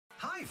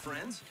Hi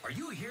friends, are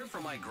you here for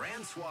my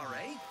Gran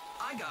Soiree?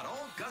 I got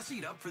all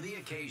gussied up for the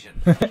occasion.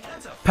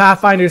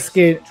 Pathfinder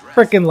skin,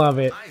 freaking love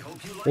it.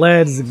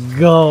 Let's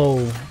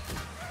go.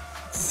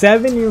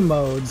 7 new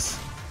modes,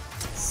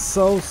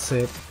 so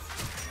sick.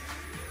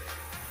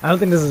 I don't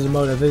think this is a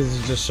mode. I think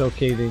this is just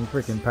showcasing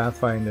freaking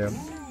Pathfinder.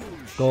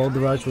 Gold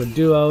Rush with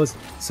duos.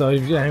 So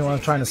if anyone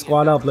trying to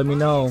squad up, let me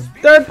know.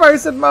 3rd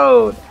person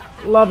mode,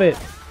 love it.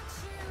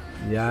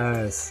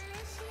 Yes.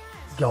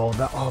 Yo,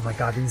 oh my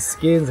god, these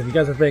skins, if you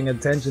guys are paying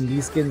attention,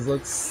 these skins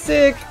look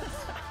sick.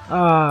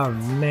 Ah,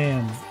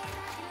 man.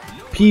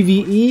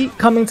 PvE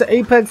coming to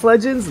Apex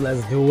Legends?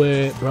 Let's do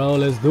it, bro.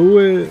 Let's do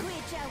it.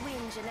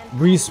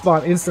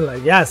 Respawn instantly.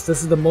 Yes,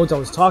 this is the modes I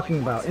was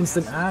talking about.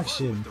 Instant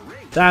action.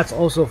 That's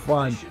also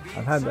fun.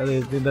 I've had done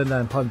that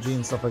in PUBG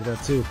and stuff like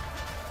that too.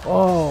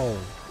 Oh,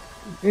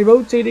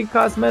 rotating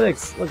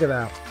cosmetics. Look at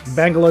that.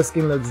 Bangalore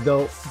skin looks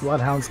dope.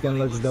 Bloodhound skin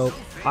looks dope.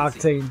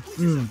 Octane.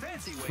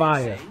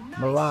 Fire.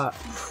 Marat.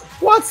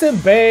 What's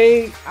it,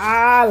 babe?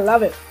 I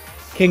love it.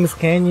 King's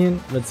Canyon,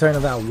 Return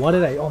of that. What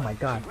did I? Oh my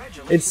god,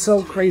 it's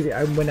so crazy.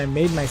 When I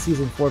made my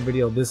season 4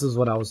 video, this is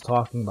what I was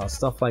talking about.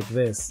 Stuff like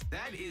this.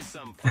 That is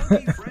some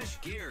funky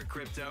fresh gear,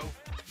 Crypto.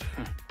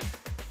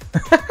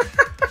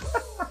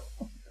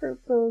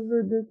 Crypto is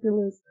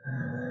ridiculous.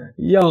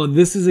 Yo,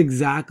 this is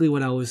exactly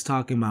what I was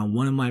talking about.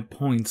 One of my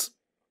points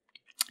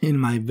in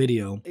my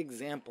video.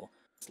 Example: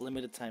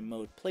 limited time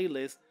mode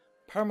playlist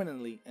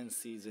permanently in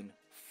season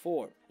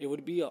 4. It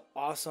would be an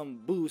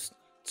awesome boost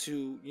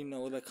to, you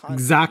know, the content.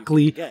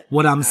 Exactly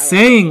what I'm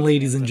saying,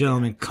 ladies and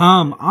gentlemen.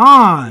 Come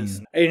on.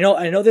 I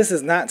know this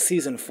is not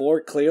season 4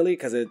 clearly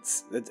because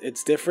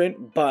it's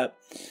different, but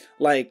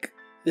like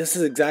this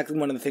is exactly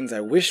one of the things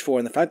I wish for,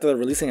 and the fact that they're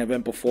releasing an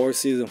event before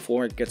season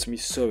 4 gets me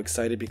so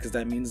excited because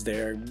that means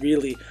they're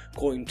really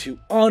going to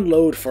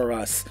unload for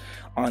us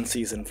on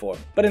season 4.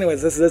 But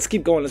anyways, let's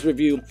keep going. Let's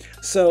review.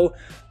 So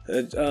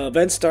the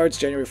event starts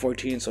January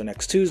 14th, so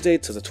next Tuesday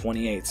to the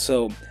 28th.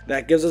 So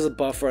that gives us a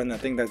buffer, and I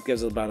think that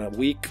gives us about a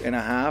week and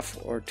a half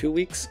or 2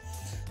 weeks.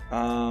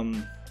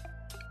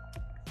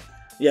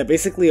 Yeah,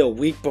 basically a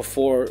week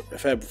before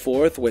Feb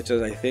 4th, which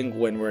is I think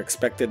when we're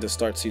expected to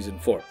start season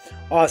 4.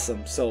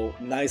 Awesome. So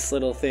nice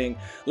little thing.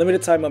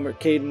 Limited time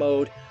arcade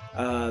mode.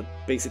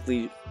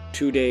 Basically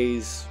 2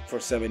 days for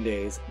 7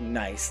 days.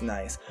 Nice.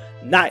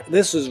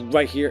 This is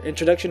right here.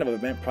 Introduction of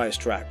event price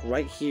track.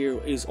 Right here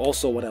is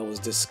also what I was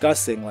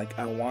discussing. Like,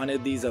 I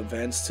wanted these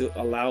events to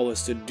allow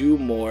us to do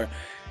more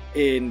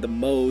in the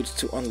modes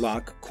to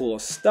unlock cool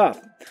stuff.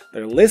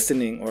 They're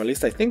listening, or at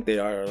least I think they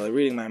are, or they're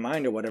reading my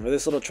mind or whatever.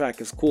 This little track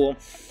is cool.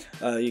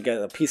 You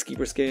get a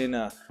Peacekeeper skin,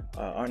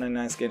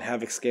 R99 skin,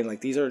 Havoc skin.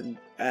 Like, these are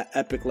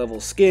epic level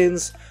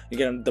skins. You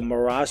get the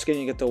Mirage skin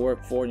you get to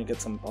work for, and you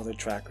get some other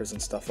trackers and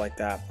stuff like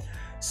that.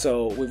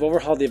 So we've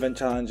overhauled the event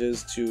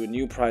challenges to a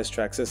new prize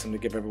track system to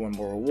give everyone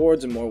more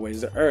rewards and more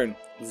ways to earn.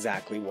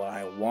 Exactly what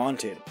I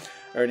wanted.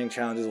 Earning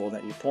challenges will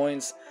net you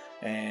points,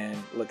 and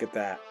look at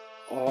that.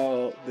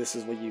 Oh, this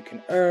is what you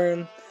can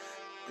earn.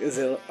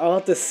 I'll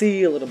have to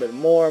see a little bit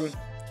more,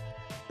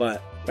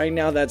 but right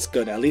now that's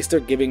good. At least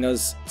they're giving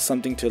us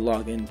something to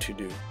log in to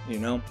do, you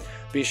know.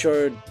 Be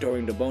sure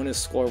during the bonus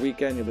score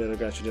weekend you'll be able to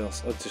get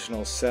an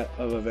additional set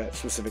of event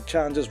specific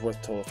challenges worth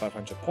a total of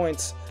 500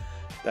 points.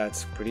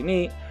 That's pretty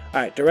neat.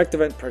 Alright, direct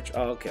event purchase.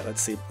 Oh, okay,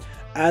 let's see.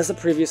 As the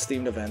previous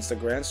themed events, the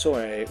Gran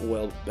Soiree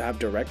will have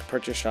direct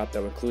purchase shop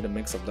that will include a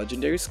mix of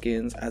legendary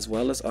skins as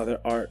well as other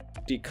art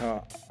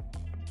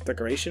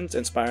decorations,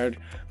 inspired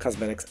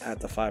cosmetics at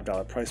the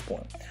 $5 price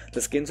point. The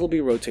skins will be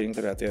rotating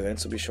throughout the event,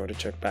 so be sure to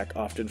check back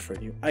often for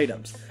new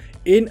items.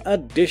 In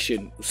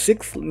addition,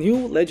 6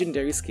 new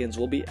legendary skins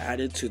will be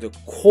added to the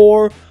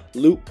core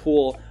loot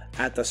pool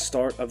at the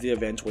start of the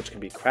event, which can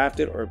be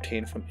crafted or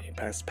obtained from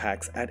Apex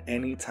packs at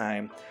any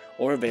time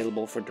or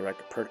available for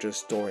direct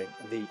purchase during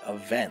the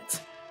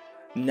event.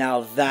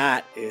 Now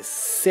that is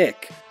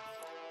sick.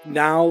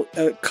 Now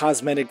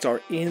cosmetics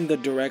are in the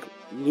direct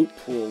loot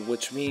pool,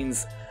 which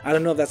means I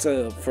don't know if that's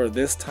for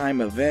this time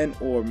event,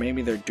 or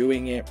maybe they're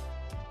doing it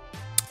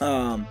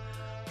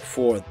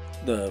for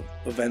the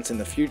events in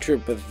the future,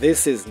 but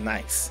this is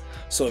nice.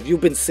 So if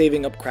you've been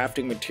saving up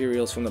crafting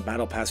materials from the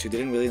battle pass, you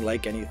didn't really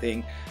like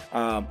anything,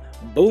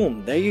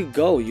 boom, there you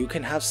go. You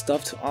can have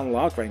stuff to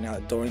unlock right now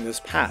during this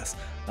pass,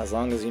 as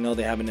long as you know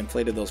they haven't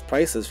inflated those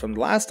prices from the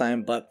last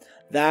time. But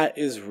that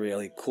is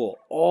really cool.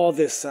 All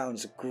this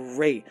sounds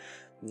great.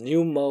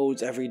 New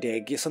modes every day,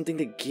 give something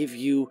to give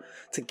you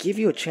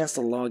a chance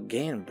to log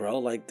in, bro.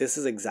 Like, this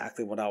is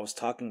exactly what I was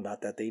talking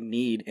about that they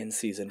need in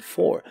season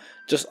 4.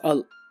 Just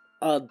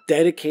a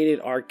dedicated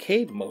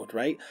arcade mode,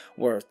 right,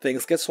 where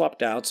things get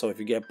swapped out. So if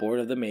you get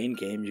bored of the main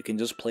game, you can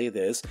just play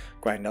this,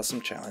 grind out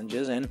some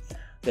challenges, and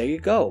there you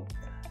go.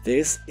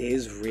 This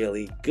is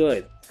really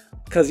good.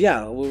 Because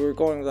yeah, we were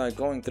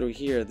going through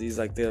here, these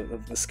like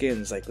the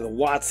skins, like the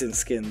Watson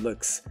skin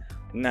looks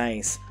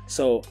nice.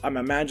 So I'm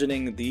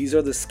imagining these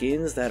are the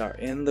skins that are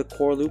in the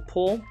core loot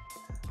pool.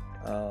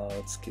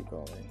 Let's keep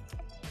going.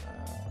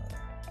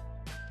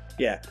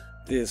 Yeah,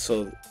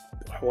 So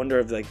I wonder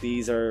if like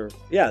these are,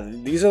 yeah,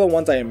 these are the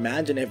ones I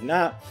imagine. If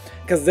not,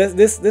 because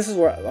this is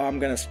where I'm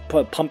gonna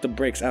pump the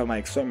brakes out of my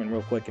excitement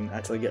real quick and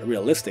actually get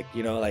realistic.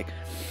 You know, like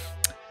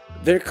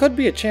there could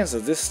be a chance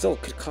that this still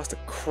could cost a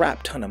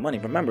crap ton of money.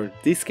 Remember,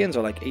 these skins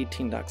are like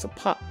 $18 a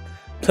pop.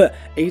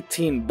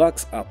 18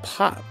 bucks a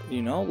pop.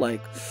 You know,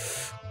 like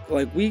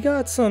we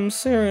got some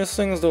serious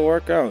things to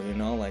work out. You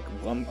know, like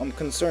I'm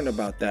concerned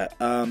about that.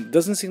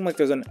 Doesn't seem like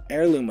there's an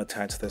heirloom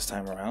attached this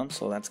time around,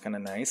 so that's kind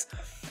of nice.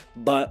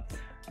 But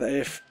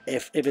if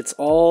it's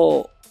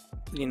all,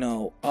 you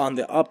know, on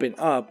the up and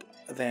up,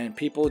 then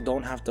people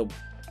don't have to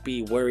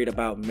be worried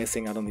about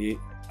missing out on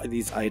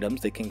these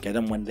items. They can get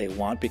them when they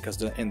want because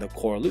they're in the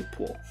core loot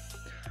pool.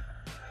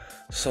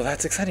 So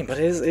that's exciting, but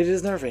it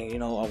is nerving, you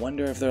know. I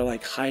wonder if they're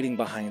like hiding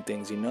behind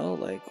things, you know,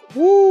 like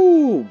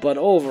woo. But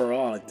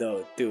overall,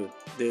 though, dude,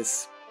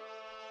 this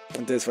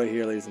right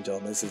here, ladies and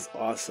gentlemen, this is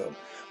awesome.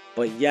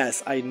 But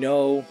yes, I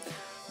know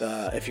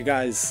if you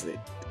guys,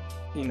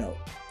 you know,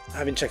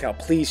 haven't checked out,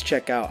 please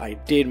check out. I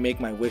did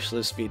make my wish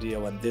list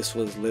video, and this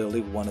was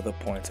literally one of the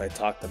points I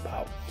talked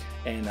about.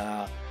 And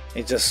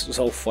it's just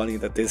so funny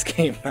that this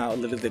came out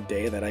literally the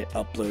day that I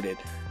uploaded.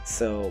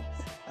 So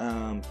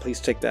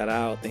please check that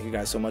out. Thank you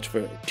guys so much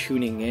for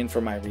tuning in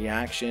for my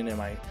reaction and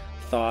my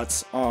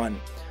thoughts on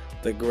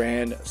the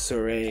Gran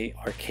Soiree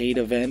arcade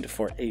event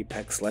for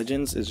Apex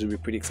Legends. This will be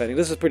pretty exciting.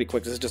 This is pretty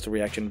quick. This is just a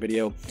reaction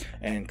video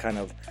and kind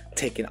of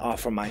taken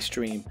off from my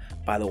stream,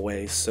 by the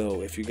way.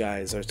 So if you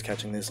guys are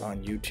catching this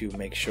on YouTube,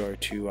 make sure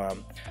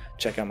to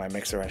check out my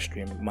Mixer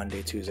stream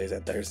Monday, Tuesdays,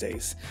 and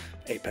Thursdays.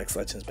 Apex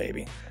Legends,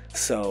 baby.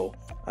 So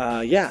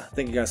yeah,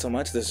 thank you guys so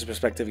much. This is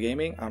Perspective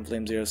Gaming. I'm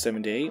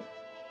Flame078.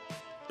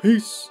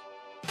 Peace.